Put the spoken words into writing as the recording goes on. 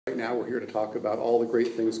Right now we're here to talk about all the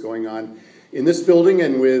great things going on in this building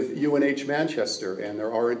and with UNH Manchester, and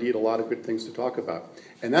there are indeed a lot of good things to talk about.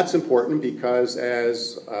 And that's important because,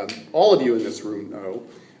 as all of you in this room know,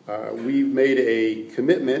 we've made a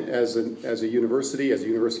commitment as a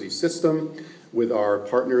university system, with our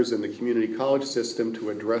partners in the community college system to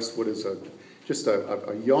address what is just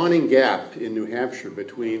a yawning gap in New Hampshire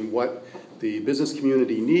between what the business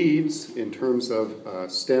community needs in terms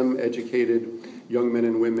of STEM-educated young men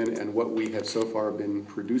and women and what we have so far been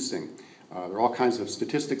producing. There are all kinds of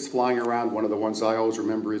statistics flying around. One of the ones I always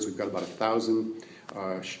remember is we've got about 1,000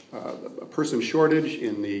 person shortage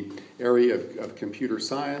in the area of computer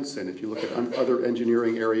science, and if you look at other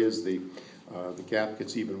engineering areas, the gap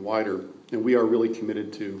gets even wider, and we are really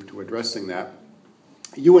committed to addressing that.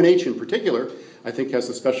 UNH in particular, I think, has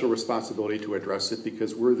a special responsibility to address it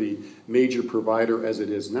because we're the major provider, as it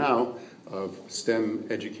is now, of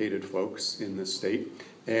STEM-educated folks in this state.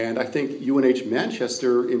 And I think UNH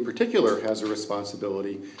Manchester in particular has a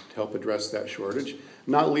responsibility to help address that shortage,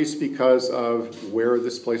 not least because of where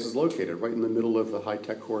this place is located, right in the middle of the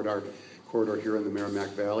high-tech corridor here in the Merrimack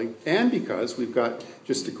Valley, and because we've got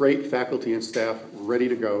just a great faculty and staff ready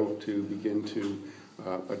to go to begin to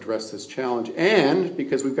address this challenge, and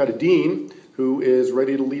because we've got a dean who is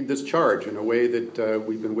ready to lead this charge in a way that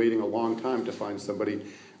we've been waiting a long time to find somebody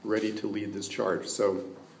ready to lead this charge. So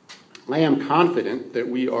I am confident that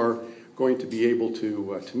we are going to be able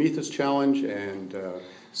to meet this challenge and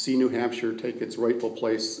see New Hampshire take its rightful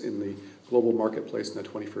place in the global marketplace in the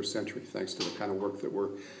 21st century, thanks to the kind of work that we're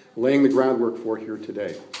laying the groundwork for here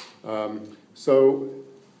today. So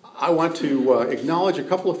I want to acknowledge a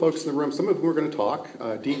couple of folks in the room, some of whom are going to talk.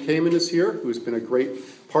 Dean Kamen is here, who's been a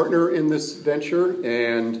great partner in this venture,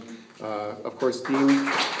 and of course,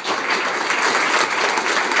 Dean.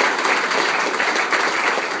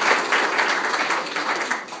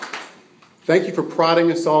 Thank you for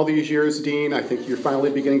prodding us all these years, Dean. I think you're finally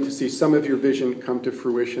beginning to see some of your vision come to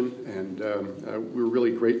fruition, and we're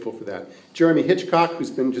really grateful for that. Jeremy Hitchcock,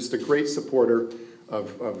 who's been just a great supporter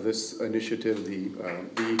of this initiative, the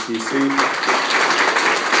ETC.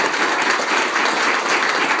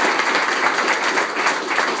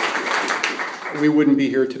 We wouldn't be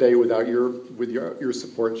here today without your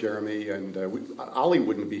support, Jeremy, and Ollie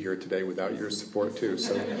wouldn't be here today without your support too.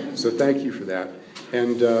 So thank you for that.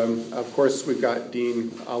 And of course, we've got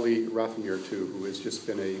Dean Ollie Rothamir too, who has just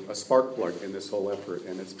been a spark plug in this whole effort,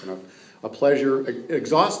 and it's been a pleasure,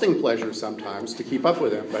 exhausting pleasure sometimes to keep up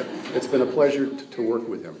with him, but it's been a pleasure to work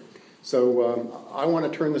with him. So I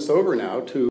want to turn this over now to